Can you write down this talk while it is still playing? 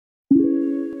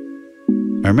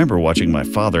I remember watching my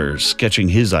father sketching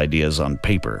his ideas on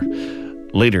paper.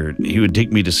 Later, he would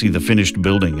take me to see the finished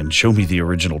building and show me the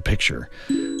original picture.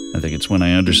 I think it's when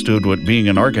I understood what being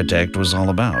an architect was all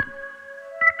about.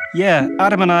 Yeah,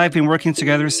 Adam and I have been working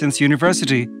together since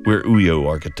university. We're UYO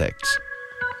Architects.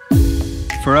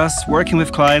 For us, working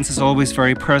with clients is always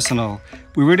very personal.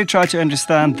 We really try to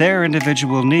understand their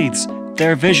individual needs,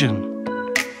 their vision.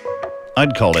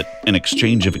 I'd call it an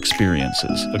exchange of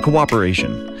experiences, a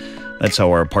cooperation. That's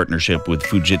how our partnership with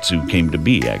Fujitsu came to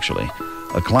be, actually.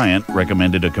 A client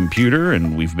recommended a computer,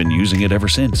 and we've been using it ever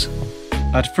since.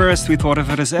 At first, we thought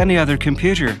of it as any other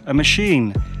computer, a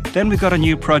machine. Then we got a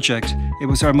new project. It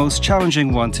was our most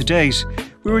challenging one to date.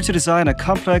 We were to design a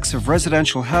complex of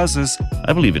residential houses.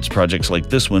 I believe it's projects like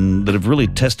this one that have really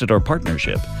tested our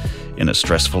partnership. In a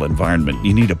stressful environment,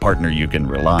 you need a partner you can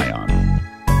rely on.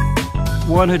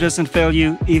 One who doesn't fail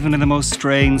you, even in the most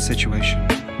strained situation.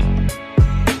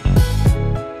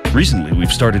 Recently,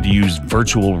 we've started to use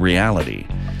virtual reality.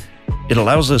 It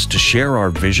allows us to share our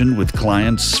vision with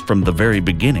clients from the very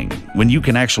beginning. When you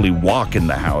can actually walk in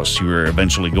the house you're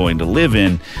eventually going to live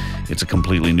in, it's a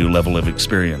completely new level of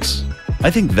experience.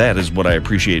 I think that is what I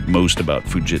appreciate most about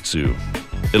Fujitsu.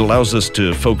 It allows us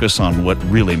to focus on what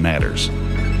really matters.